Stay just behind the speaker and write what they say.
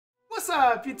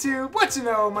up, YouTube? What you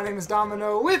know? My name is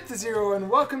Domino with the Zero, and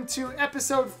welcome to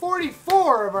episode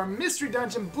 44 of our Mystery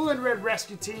Dungeon Blue and Red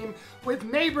Rescue Team with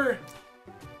Neighbor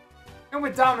and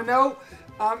with Domino.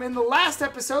 In the last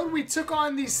episode, we took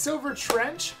on the Silver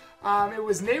Trench. It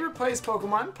was Neighbor Plays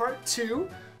Pokemon Part 2,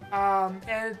 and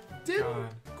it didn't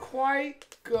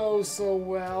quite go so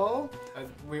well.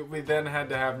 We then had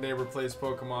to have Neighbor Plays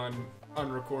Pokemon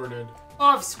unrecorded.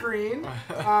 Off-screen,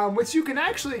 which you can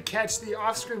actually catch the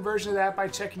off-screen version of that by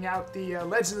checking out the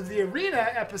Legends of the Arena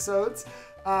episodes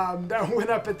that went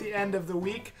up at the end of the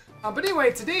week. But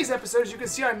anyway, today's episode, as you can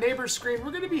see on Neighbor's screen, we're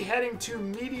going to be heading to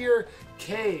Meteor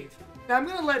Cave. Now, I'm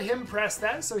going to let him press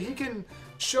that so he can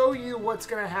show you what's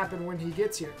going to happen when he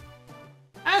gets here.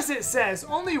 As it says,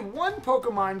 only one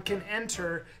Pokemon can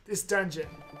enter this dungeon,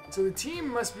 so the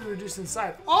team must be reduced in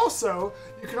size. Also,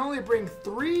 you can only bring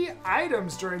 3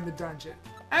 items during the dungeon.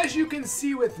 As you can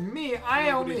see with me,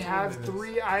 I only have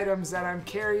 3 items that I'm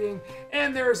carrying,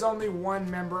 and there's only 1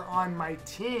 member on my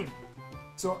team.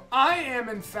 So I am,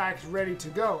 in fact, ready to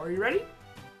go. Are you ready?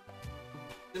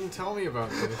 Didn't tell me about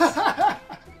this.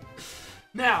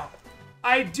 Now,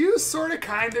 I do sort of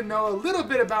kind of know a little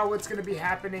bit about what's going to be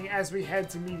happening as we head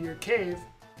to Meteor Cave.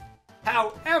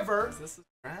 However, Is this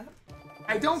a trap?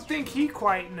 I don't think he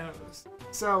quite knows.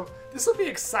 So this will be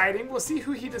exciting. We'll see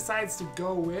who he decides to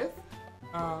go with.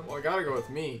 Well, I gotta go with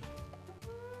me.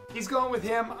 He's going with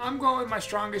him. I'm going with my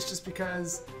strongest just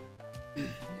because, you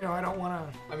know, I don't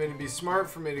want to... I mean, it'd be smart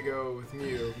for me to go with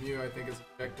Mew. Mew, I think, is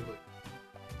objectively.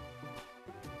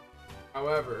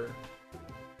 However,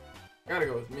 I gotta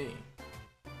go with me.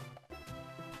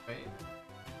 Right?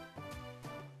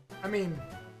 I mean,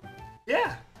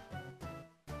 yeah.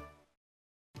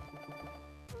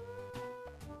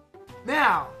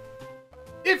 Now,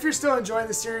 if you're still enjoying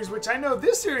the series, which I know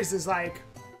this series is like,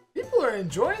 people are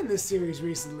enjoying this series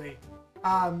recently.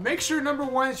 Make sure, number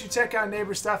one, that you check out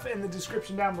Neighbor stuff in the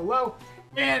description down below,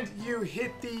 and you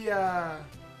hit the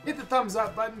thumbs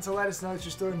up button to let us know that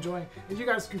you're still enjoying. And you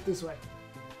gotta scoot this way.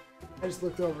 I just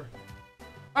looked over.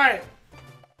 All right,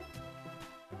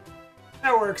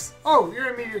 that works. Oh, you're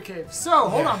in Meteor Cave. So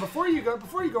hold on, before you go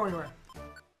anywhere.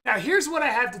 Now, here's what I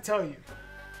have to tell you.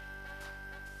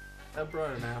 That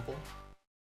brought an apple.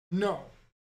 No.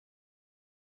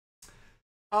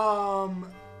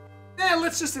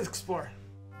 Let's just explore.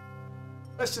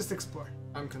 Let's just explore.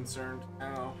 I'm concerned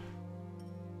now.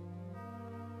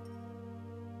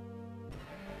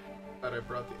 Glad I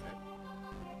brought the egg.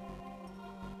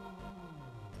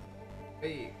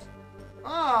 Wait.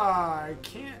 Ah, I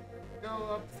can't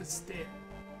go up the stairs.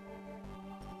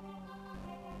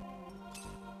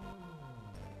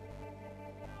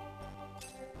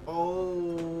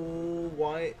 Oh,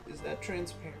 why is that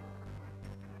transparent?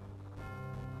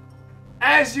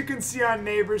 As you can see on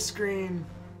Neighbor's screen,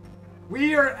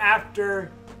 we are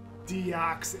after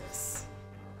DEOXYS.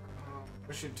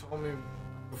 Wish you told me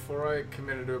before I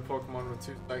committed to a Pokemon with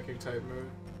 2 Psychic type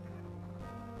moves.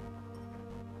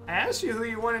 I asked you who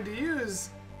you wanted to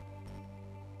use.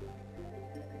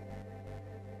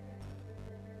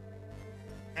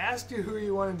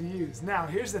 Now,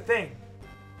 here's the thing.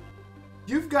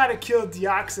 You've got to kill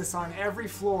DEOXYS on every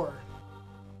floor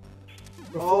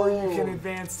before you can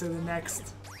advance to the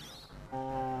next.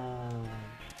 Well,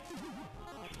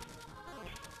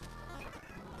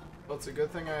 it's a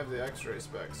good thing I have the X-ray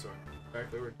spec, so I know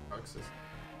exactly where DEOXYS is.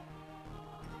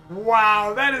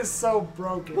 Wow, that is so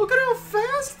broken. Look at how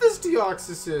fast this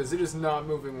DEOXYS is! It is not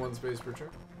moving 1 space per turn.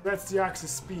 That's DEOXYS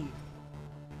speed.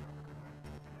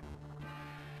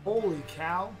 Holy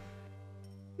cow.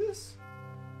 This?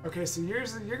 Okay, so you're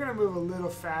gonna move a little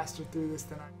faster through this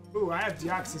than I. Ooh, I have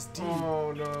DEOXYS D.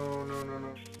 Oh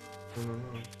no.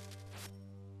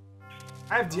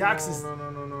 I have DEOXYS.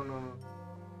 No.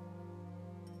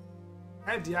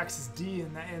 I have DEOXYS D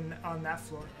on that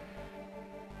floor.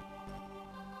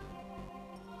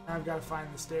 Now I've got to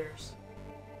find the stairs.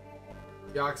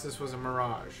 DEOXYS was a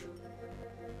mirage.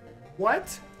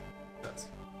 What? That's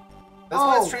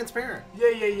why it's transparent.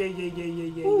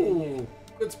 Yeah. Ooh,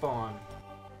 good spawn.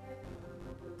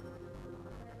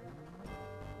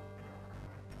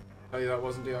 Tell you that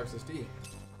wasn't DEOXYS D.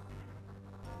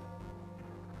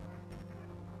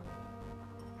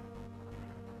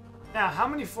 Now, how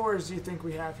many floors do you think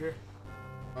we have here?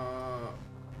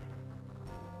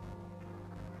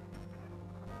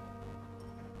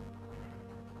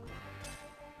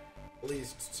 At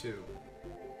least 2.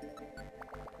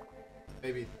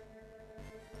 Maybe.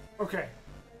 Okay.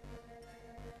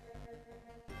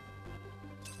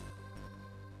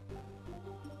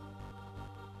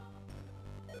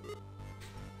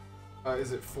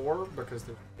 Is it 4? Because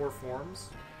there's 4 forms.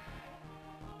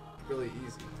 really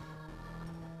easy.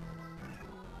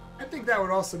 I think that would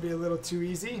also be a little too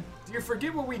easy. Do you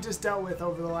forget what we just dealt with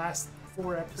over the last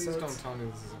 4 episodes? Please don't tell me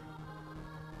this is...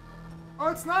 Oh,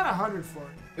 it's not 100 for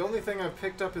it. The only thing I've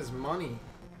picked up is money.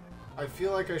 I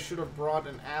feel like I should have brought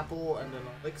an apple and an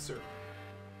elixir.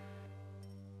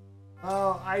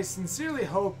 Well, I sincerely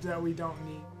hope that we don't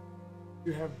need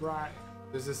to have brought...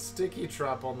 There's a sticky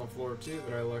trap on the floor too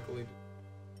that I luckily did.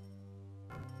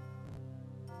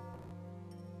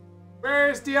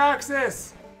 Where's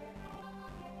DEOXYS?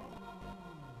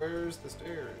 Where's the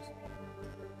stairs?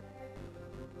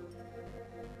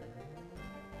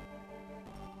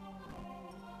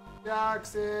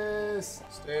 DEOXYS!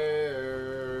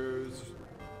 Stairs.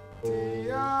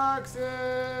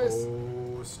 DEOXYS!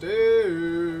 Oh,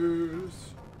 stairs.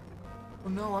 Oh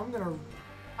no,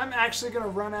 I'm actually gonna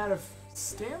run out of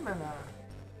stamina.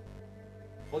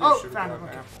 Well, Oh, you should've found brought him, an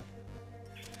okay. apple.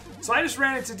 So I just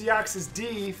ran into DEOXYS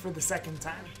D for the second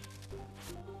time.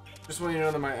 Just want you to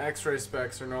know that my X-ray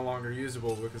specs are no longer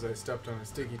usable because I stepped on a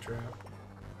sticky trap.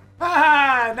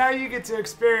 Haha! Now you get to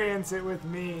experience it with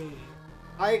me.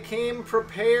 I came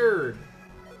prepared,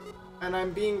 and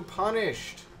I'm being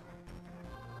punished.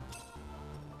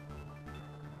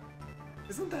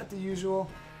 Isn't that the usual?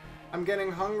 I'm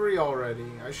getting hungry already.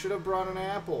 I should have brought an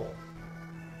apple.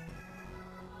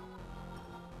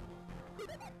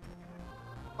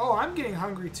 Oh, I'm getting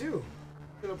hungry too.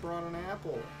 Should have brought an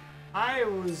apple. I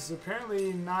was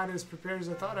apparently not as prepared as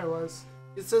I thought I was.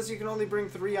 It says you can only bring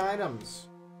 3 items.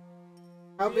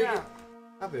 How big? Yeah.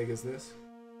 How big is this?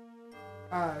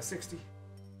 60.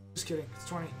 Just kidding. It's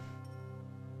 20.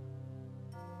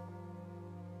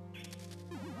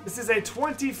 This is a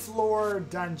 20-floor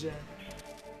dungeon.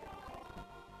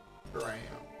 Here I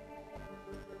am.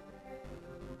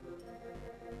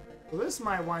 Well, this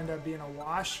might wind up being a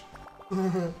wash.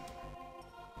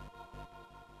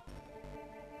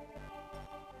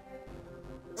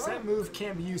 Set move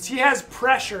can't be used. He has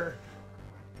pressure.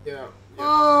 Yeah.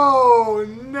 Oh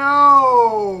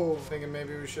no! Thinking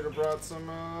maybe we should have brought some.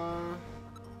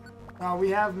 We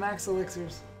have max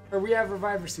elixirs, or we have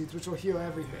reviver seeds, which will heal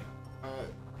everything.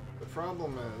 The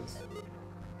problem is.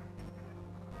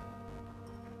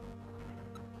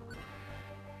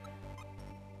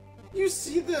 You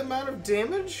see the amount of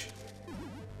damage?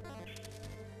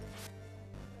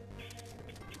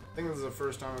 I think this is the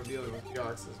first time I'm dealing with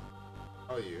DEOXYS.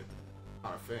 Oh, you.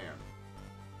 Not a fan.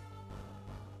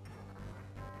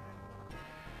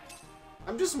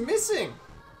 I'm just missing!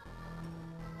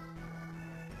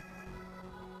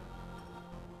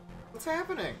 What's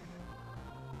happening?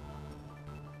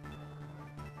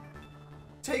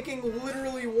 Taking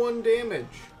literally 1 damage.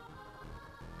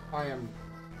 I am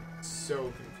so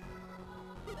confused.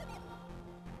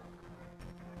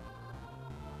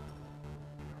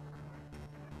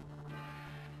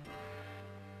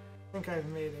 I think I've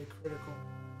made a critical.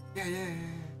 Yeah.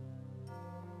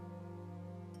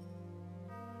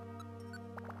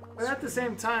 But at the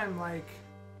same time, like...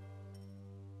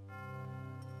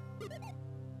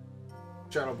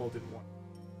 Shadow Bolt did 1.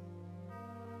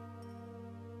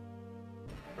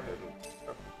 Go ahead and...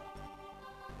 Oh.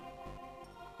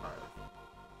 Alright.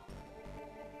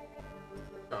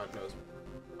 God knows.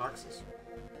 DEOXYS.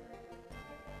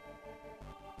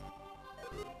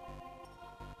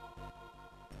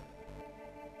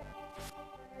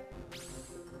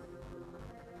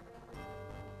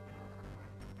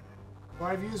 Well,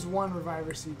 I've used 1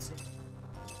 reviver seed, so...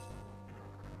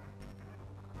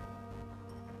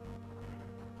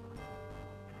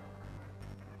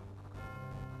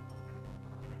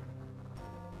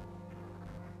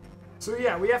 So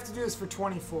yeah, we have to do this for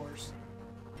 20 floors.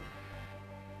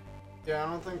 Yeah,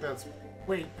 I don't think that's...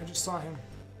 Wait, I just saw him.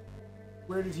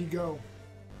 Where did he go?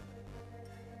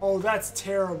 Oh, that's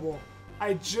terrible.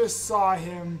 I just saw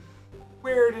him.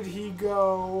 Where did he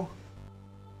go?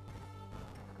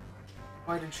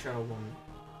 Why did Shadow Bolt?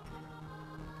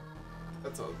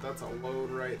 That's a load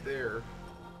right there.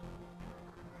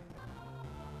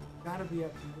 Gotta be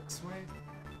up this way.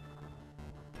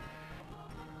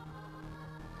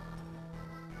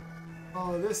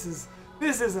 Oh, this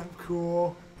isn't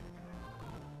cool.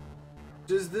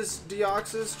 Does this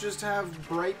DEOXYS just have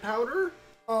bright powder?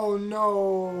 Oh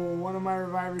no, one of my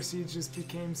reviver seeds just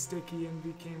became sticky and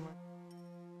became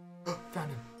like...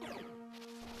 Found him.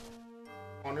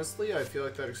 Honestly, I feel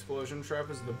like that explosion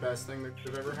trap is the best thing that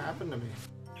could have ever happened to me.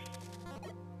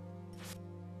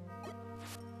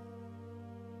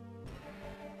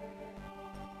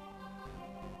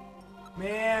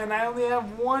 Man, I only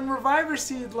have 1 reviver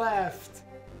seed left.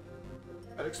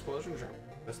 That explosion trap,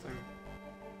 best thing.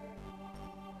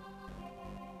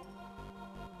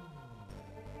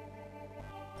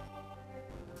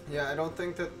 Yeah, I don't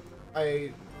think that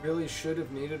I really should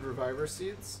have needed reviver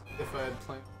seeds if I had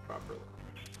planned properly.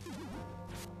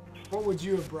 What would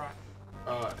you have brought?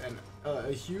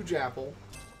 A huge apple,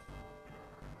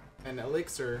 an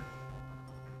elixir.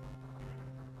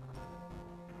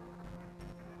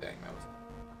 Dang, that was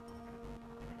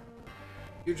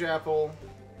huge apple,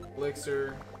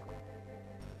 elixir.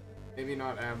 Maybe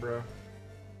not Abra.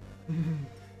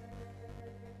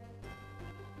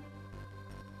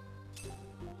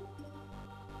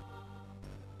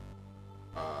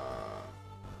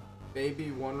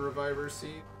 Maybe one reviver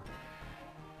seed.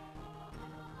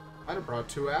 I'd have brought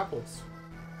 2 apples.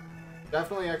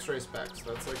 Definitely X-ray specs.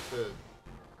 That's like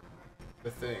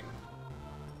the thing.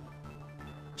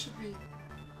 Should be.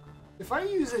 If I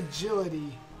use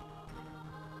agility,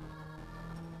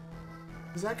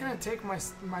 is that gonna take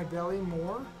my belly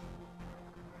more?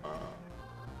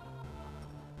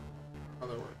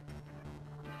 Other word.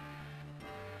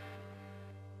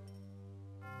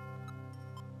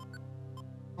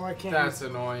 Oh, I can't. That's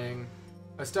annoying.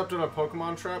 I stepped on a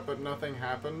Pokemon trap, but nothing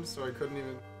happened, so I couldn't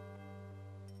even.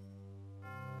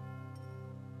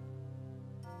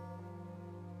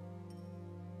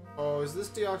 Oh, is this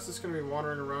DEOXYS gonna be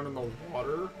wandering around in the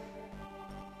water?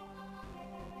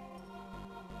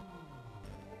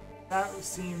 That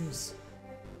seems.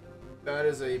 That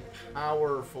is a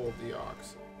powerful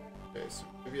DEOXYS. Okay, so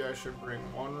maybe I should bring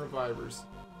 1 revivers,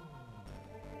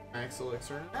 max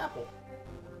elixir, and an apple.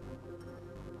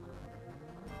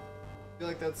 I feel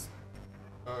like that's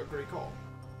a great call.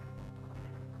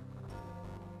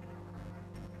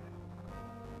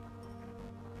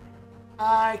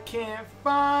 I can't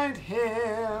find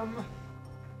him.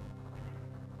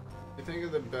 I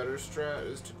think the better strat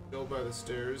is to chill by the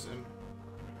stairs and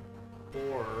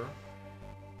or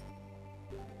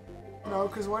No,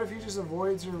 because what if he just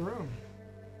avoids your room?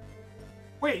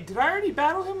 Wait, did I already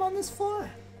battle him on this floor?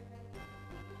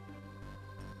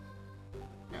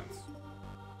 Yes.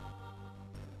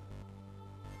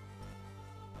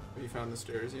 Have you found the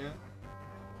stairs yet?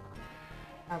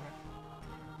 Haven't.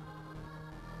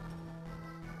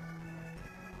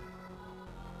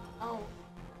 Oh.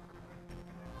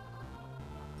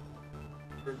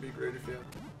 It would be great if you had.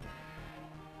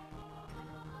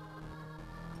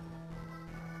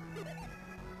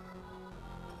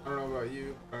 I don't know about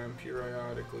you, but I'm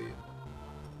periodically.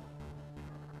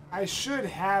 I should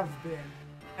have been.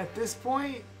 At this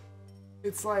point,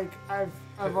 it's like I've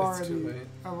It's too late.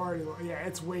 yeah,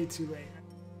 it's way too late.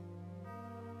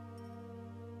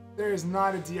 There is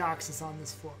not a DEOXYS on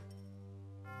this floor.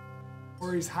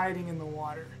 Or he's hiding in the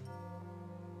water.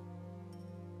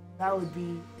 That would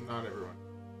be Not everyone.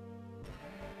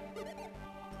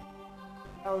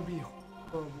 horrible.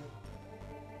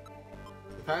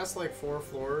 The past like 4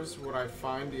 floors, when I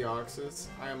find DEOXYS,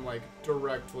 I am like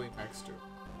directly next to him.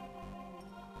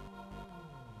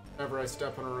 Whenever I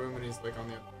step in a room and he's like on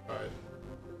the other side.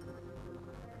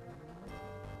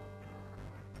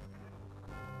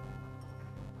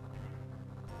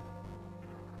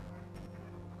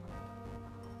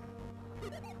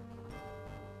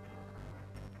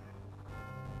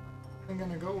 Ain't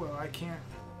gonna go well. I can't.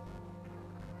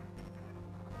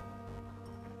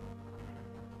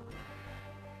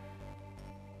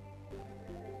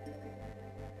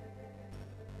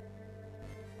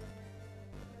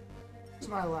 Here's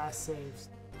my last saves.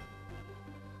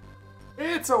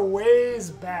 It's a ways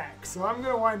back, so I'm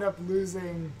gonna wind up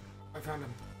losing. I found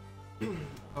him.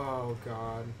 Oh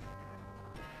god.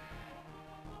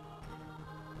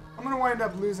 I'm gonna wind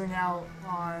up losing out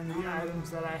on the items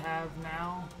that I have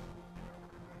now.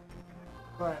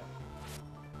 But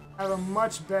I have a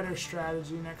much better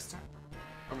strategy next time.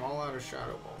 I'm all out of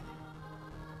Shadow Ball.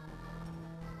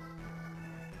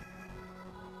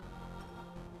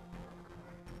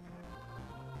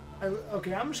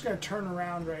 Okay, I'm just gonna turn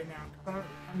around right now.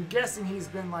 I'm guessing he's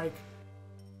been like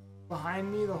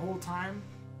behind me the whole time.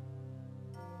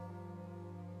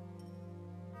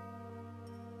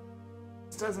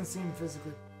 This doesn't seem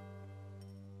physically.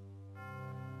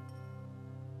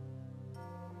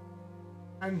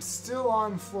 I'm still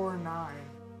on floor 9.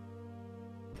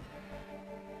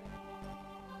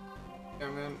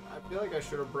 Yeah, man, I feel like I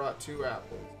should have brought 2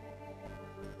 apples.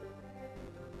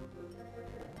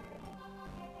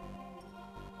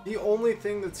 The only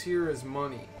thing that's here is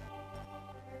money.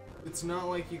 It's not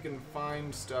like you can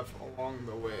find stuff along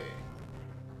the way.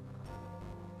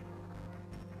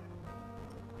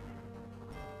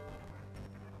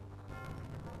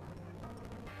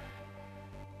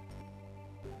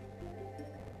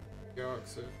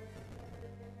 DEOXYS.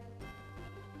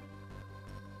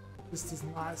 This does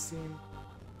not seem.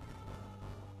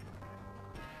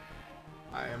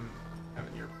 I am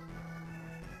having your.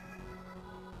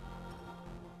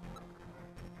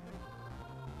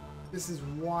 This is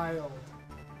wild.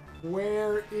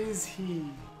 Where is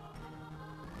he?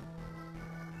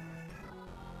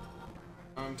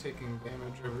 I'm taking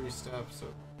damage every step, so.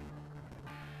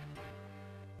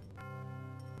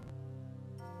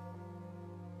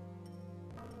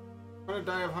 I'm gonna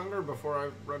die of hunger before I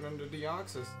run into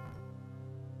DEOXYS.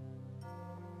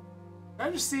 I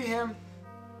just see him.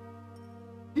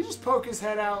 He just poke his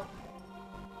head out.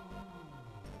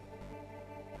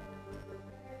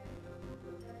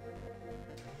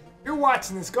 You're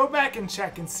watching this. Go back and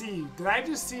check and see. Did I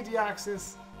just see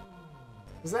DEOXYS?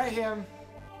 Was that him?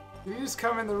 Did he just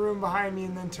come in the room behind me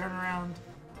and then turn around?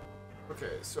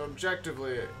 Okay, so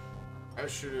objectively, I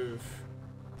should have.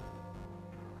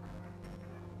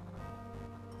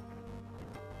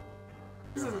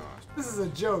 This is a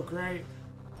joke, right?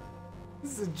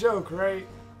 This is a joke, right?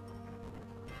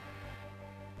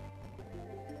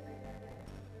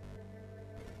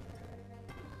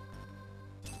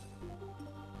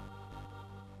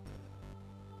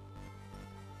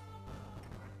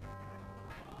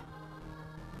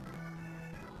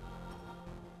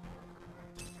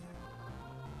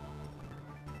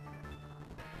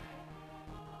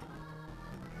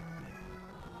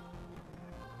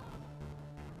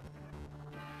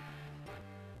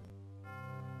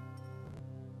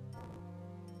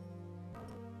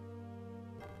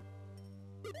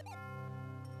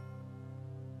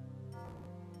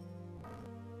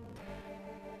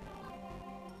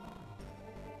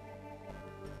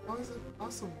 How is it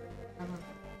possible? I don't...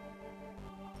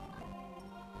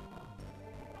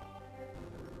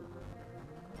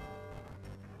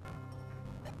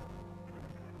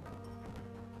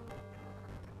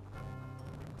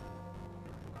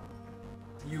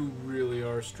 You really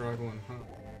are struggling, huh?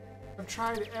 I've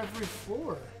tried every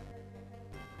floor.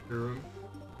 Your room?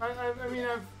 I mean,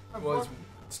 I've Well,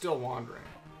 it's still wandering,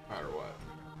 no matter what.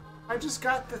 I just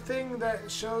got the thing that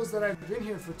shows that I've been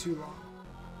here for too long.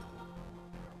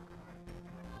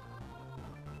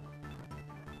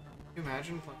 Can you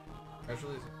imagine playing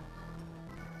casually?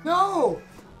 No!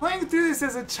 Playing through this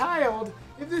as a child,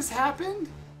 if this happened,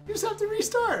 you just have to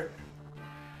restart.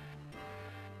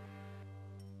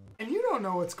 And you don't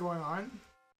know what's going on.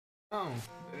 No,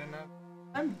 they didn't have.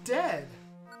 I'm dead.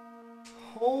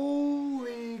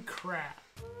 Holy crap.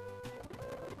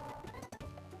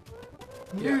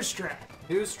 New strat.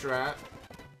 New strat.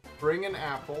 Bring an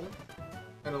apple,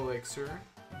 an elixir.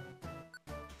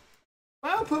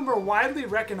 Vileplume are widely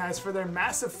recognized for their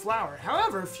massive flower.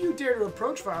 However, few dare to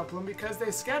approach Vileplume because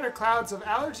they scatter clouds of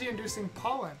allergy-inducing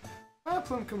pollen.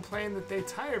 Vileplume complain that they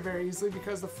tire very easily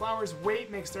because the flower's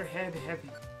weight makes their head heavy.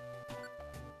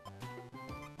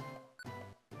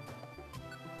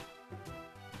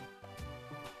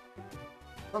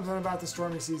 Something about the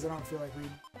stormy seas I don't feel like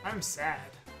reading. I'm sad.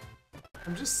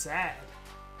 I'm just sad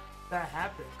that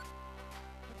happened.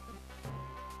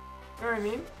 You know what I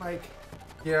mean? Like...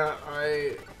 Yeah,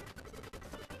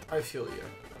 I feel you.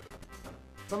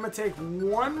 So I'm gonna take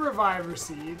one Reviver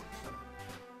Seed.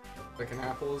 Like an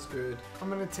apple is good. I'm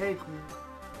gonna take...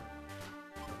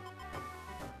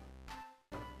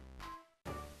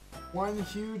 one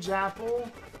huge apple.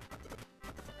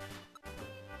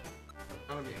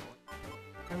 That'll be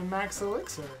And a max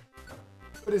elixir.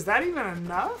 But is that even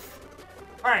enough?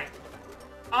 Alright.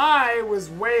 I was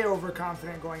way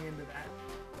overconfident going into that.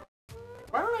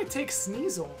 Why don't I take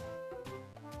Sneasel?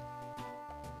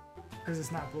 Because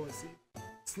it's not Bullet Seed.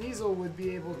 Sneasel would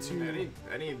be able to...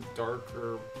 Any dark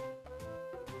or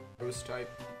ghost type.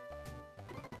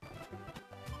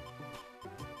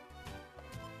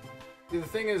 See, the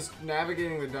thing is,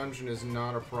 navigating the dungeon is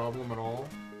not a problem at all.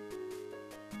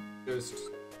 Just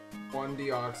one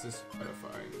DEOXYS you gotta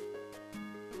find.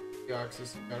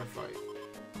 DEOXYS you gotta fight.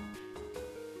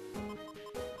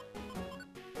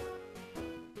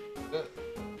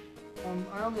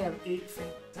 I only have 8 faint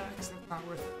attacks. That's not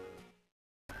worth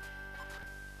it.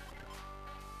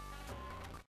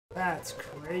 That's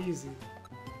crazy.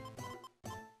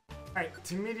 Alright,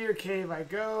 to Meteor Cave I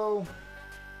go.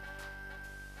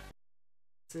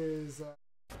 This is...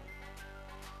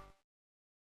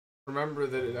 Remember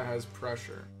that it has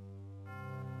pressure.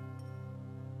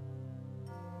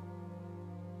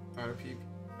 Amount of people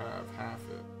have half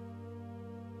it.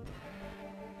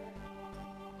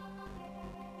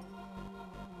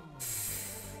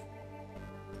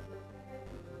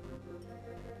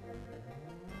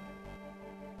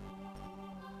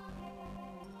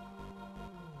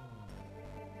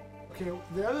 Okay,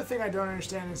 the other thing I don't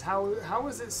understand is how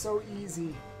is it so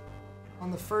easy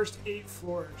on the first 8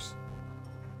 floors?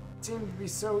 It seemed to be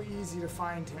so easy to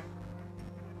find him.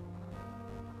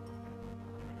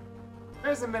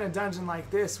 There hasn't been a dungeon like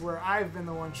this where I've been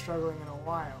the one struggling in a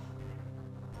while.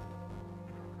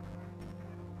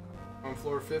 On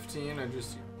floor 15, I just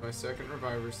used my second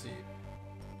reviver seed.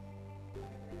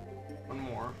 One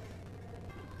more.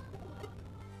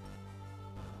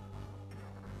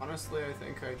 Honestly, I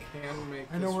think I can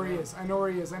make this. I know where run. he is. I know where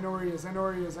he is. I know where he is. I know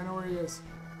where he is. I know where he is.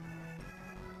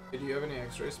 Hey, do you have any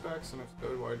X-ray specs? And if so,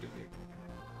 why didn't you?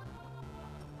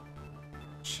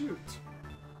 Shoot.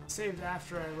 Saved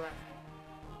after I left.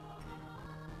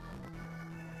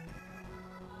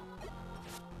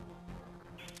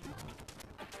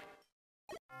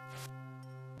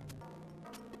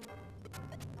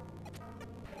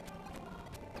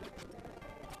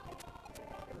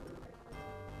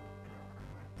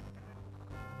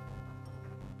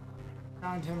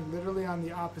 Found him literally on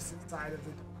the opposite side of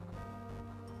the door.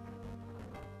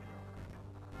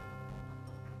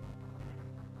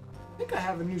 I think I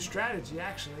have a new strategy,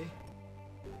 actually.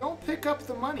 Don't pick up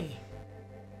the money.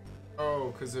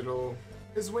 Oh, because it'll...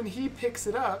 Because when he picks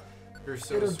it up, You're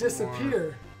so it'll smart.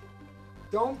 disappear.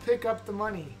 Don't pick up the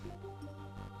money.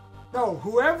 No,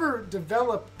 whoever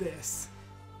developed this.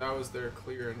 That was their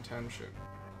clear intention.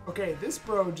 Okay, this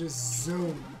bro just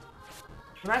zoomed.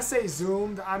 When I say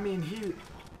zoomed, I mean he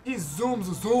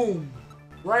zoomed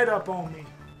right up on me.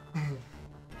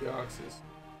 DEOXYS.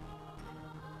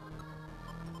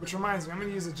 Which reminds me, I'm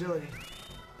gonna use agility.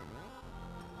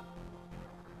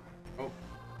 Oh.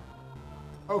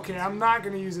 Okay, I'm not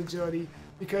gonna use agility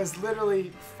because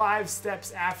literally 5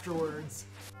 steps afterwards,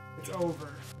 it's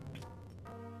over.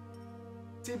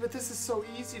 See, but this is so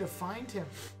easy to find him.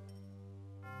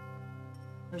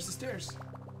 There's the stairs.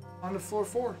 On to floor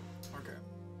 4. Okay.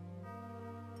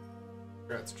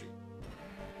 Congrats, G.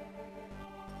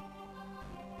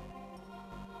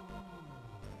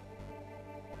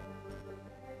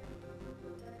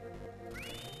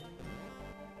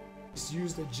 Just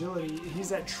used agility.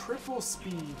 He's at triple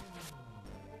speed.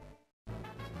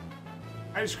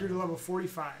 I just grew to level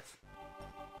 45.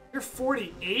 You're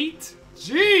 48?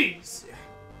 Jeez!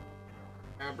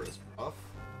 Abra's buff.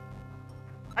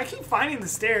 I keep finding the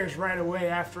stairs right away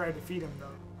after I defeat him, though.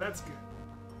 That's good.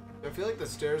 I feel like the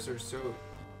stairs are so...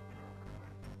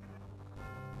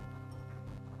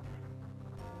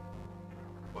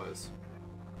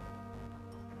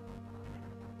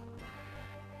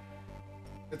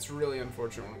 It's really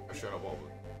unfortunate when I shut up all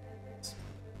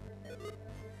the...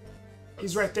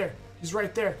 He's right there. He's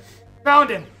right there. Found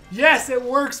him. Yes, it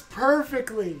works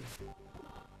perfectly.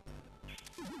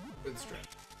 Good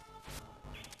strength.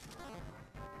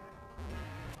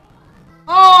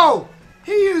 Oh!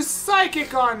 He used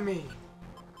psychic on me.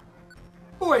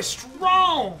 Boy,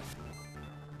 strong.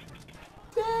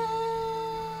 Dang.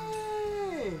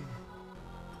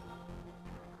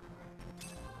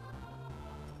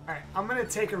 Alright, I'm gonna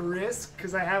take a risk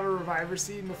because I have a reviver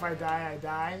seed, and if I die, I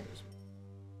die.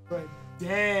 But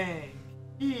dang,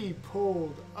 he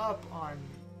pulled up on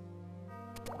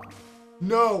me.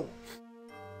 No.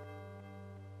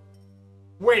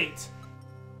 Wait.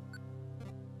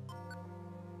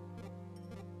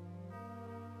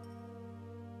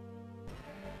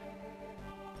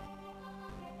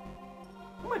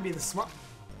 That might be the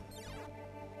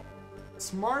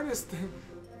smartest thing.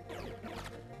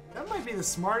 That might be the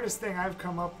smartest thing I've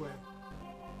come up with.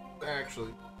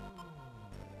 Actually.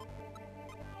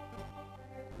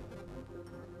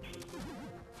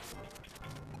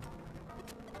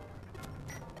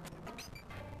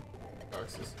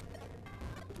 DEOXYS.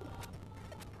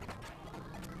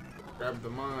 Grab the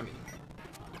money.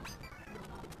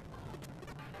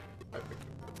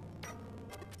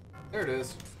 There it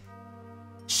is.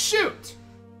 Shoot!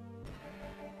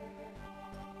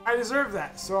 I deserve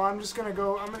that, so I'm just gonna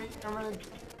go. I'm gonna.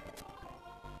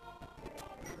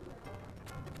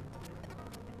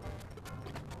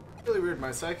 Really weird.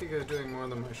 My psychic is doing more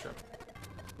than my ship.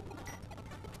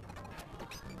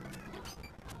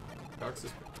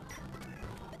 DEOXYS.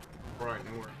 Before I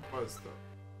knew where it was, though.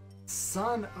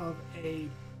 Son of a.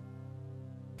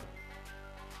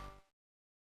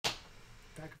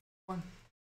 Back one.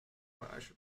 I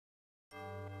should.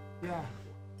 Yeah.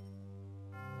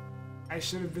 I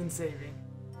should have been saving.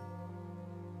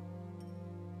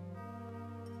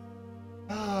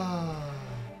 Oh,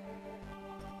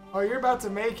 you're about to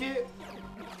make it?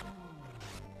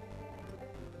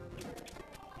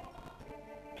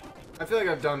 I feel like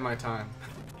I've done my time.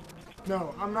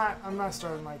 No, I'm not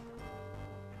starting like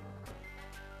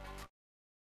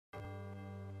that.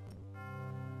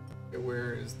 Okay,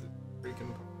 where is the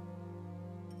freaking...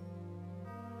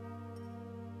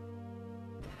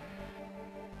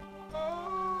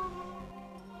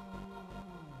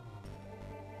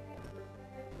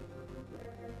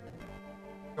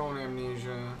 Don't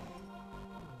amnesia.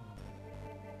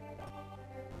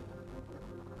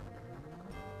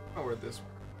 Oh, where this one?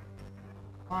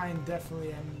 Mine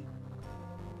definitely amnesia.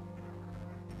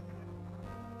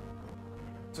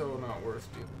 So not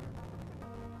worth dealing.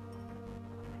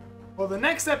 Well, the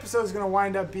next episode is going to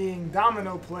wind up being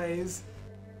domino plays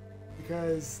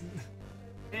because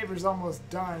Neighbor's almost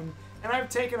done, and I've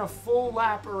taken a full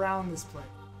lap around this place.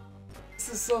 This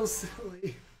is so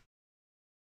silly.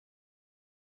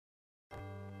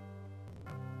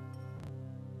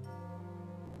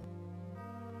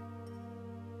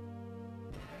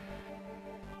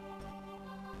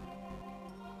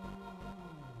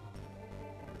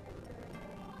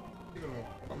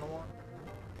 On the wall.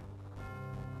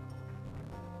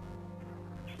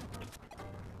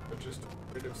 But just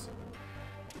rid of some.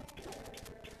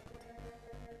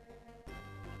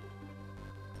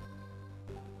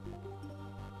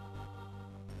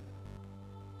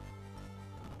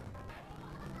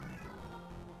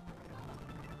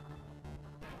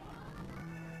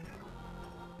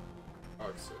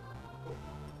 Toxic.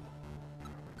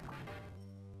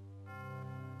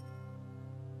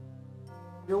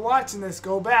 You're watching this,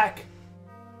 go back.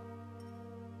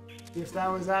 See if that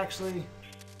was actually...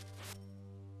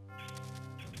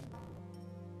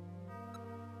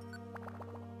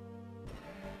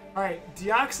 Alright,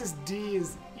 DEOXYS D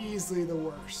is easily the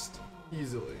worst.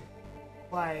 Easily.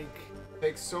 Like...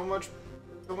 Takes so much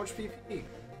PP.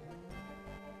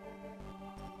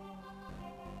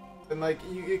 And like,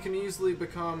 it can easily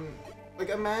become... Like,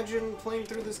 imagine playing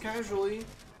through this casually,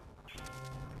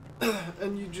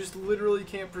 and you just literally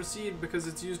can't proceed because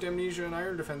it's used amnesia and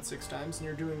iron defense 6 times and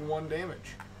you're doing 1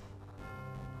 damage.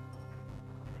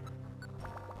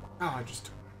 Oh, I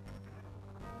just...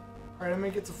 Alright, I'm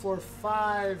gonna get to floor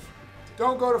 5.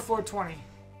 Don't go to floor 20.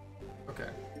 Okay.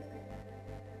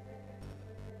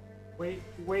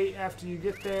 Wait after you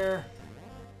get there.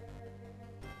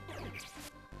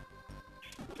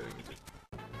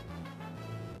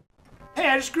 Hey,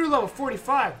 I just grew to level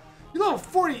 45. You're level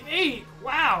 48!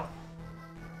 Wow!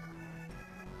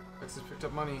 Texas picked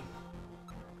up money.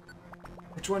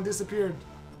 Which one disappeared?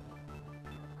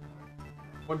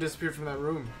 One disappeared from that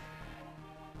room.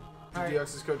 Did All right.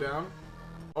 DEOXYS go down?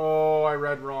 Oh, I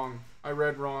read wrong. I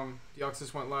read wrong.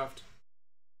 DEOXYS went left.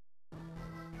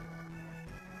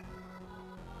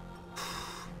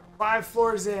 5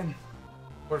 floors in.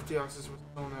 What if DEOXYS was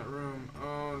still in that room?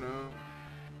 Oh no.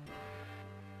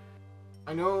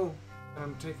 I know that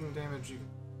I'm taking damage.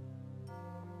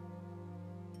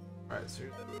 Alright,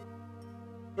 seriously.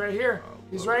 Right here. Oh,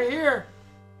 He's Lord. right here.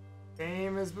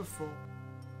 Same as before.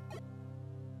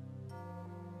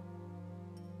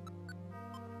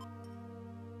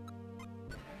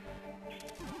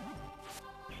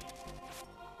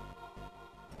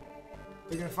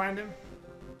 You gonna find him?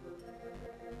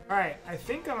 Alright, I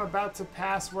think I'm about to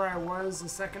pass where I was a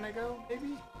second ago,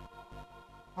 maybe?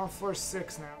 I'm on floor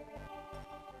 6 now.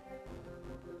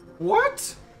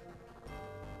 What?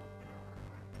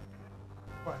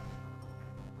 What?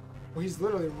 Well, he's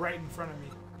literally right in front of me.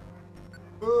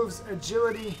 Moves,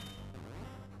 agility.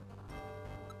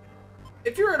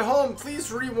 If you're at home, please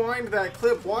rewind that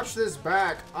clip. Watch this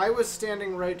back. I was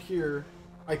standing right here.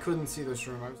 I couldn't see this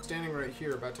room. I was standing right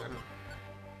here about to enter.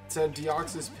 It said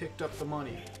DEOXYS picked up the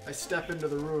money. I step into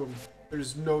the room.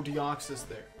 There's no DEOXYS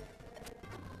there.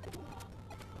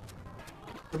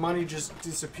 The money just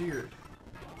disappeared.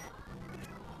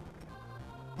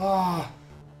 Ah.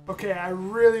 Okay, I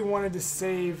really wanted to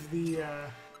save the,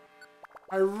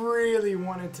 I really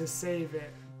wanted to save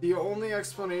it. The only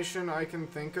explanation I can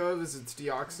think of is it's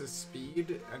DEOXYS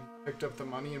speed and picked up the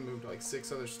money and moved like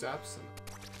 6 other steps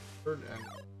and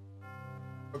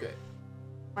okay.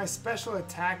 My special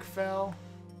attack fell.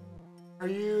 Are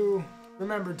you...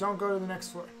 Remember, don't go to the next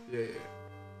floor. Yeah.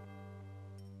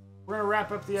 We're gonna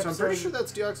wrap up the episode. So I'm pretty sure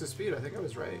that's DEOXYS speed. I think I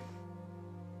was right.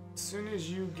 As soon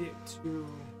as you get to...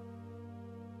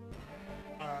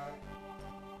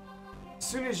 as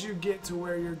soon as you get to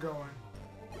where you're going.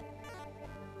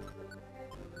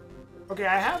 Okay,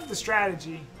 I have the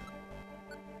strategy.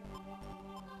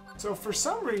 So for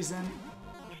some reason...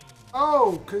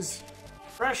 Oh, because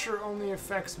pressure only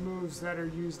affects moves that are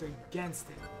used against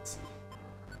it. Let's see.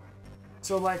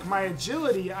 So like my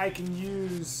agility I can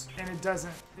use and it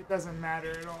doesn't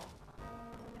matter at all.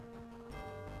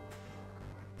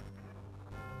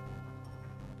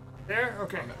 There?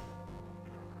 Okay.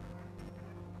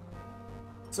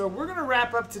 So we're gonna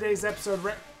wrap up today's episode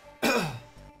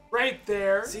right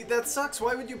there. See, that sucks.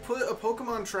 Why would you put a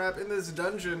Pokemon trap in this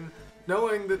dungeon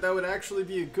knowing that that would actually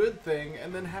be a good thing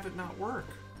and then have it not work?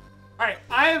 Alright,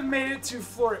 I have made it to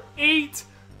floor 8.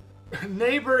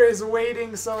 Neighbor is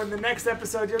waiting, so in the next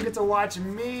episode you'll get to watch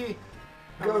me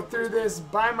go through this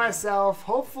by myself.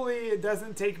 Hopefully it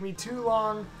doesn't take me too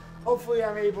long. Hopefully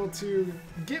I'm able to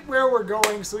get where we're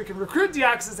going so we can recruit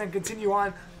DEOXYS and continue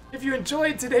on. If you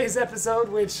enjoyed today's episode,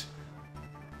 which...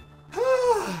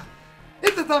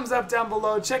 hit the thumbs up down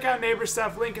below. Check out Neighbor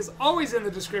stuff. Link is always in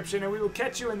the description, and we will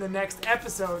catch you in the next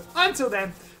episode. Until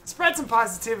then, spread some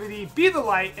positivity, be the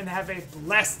light, and have a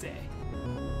blessed day.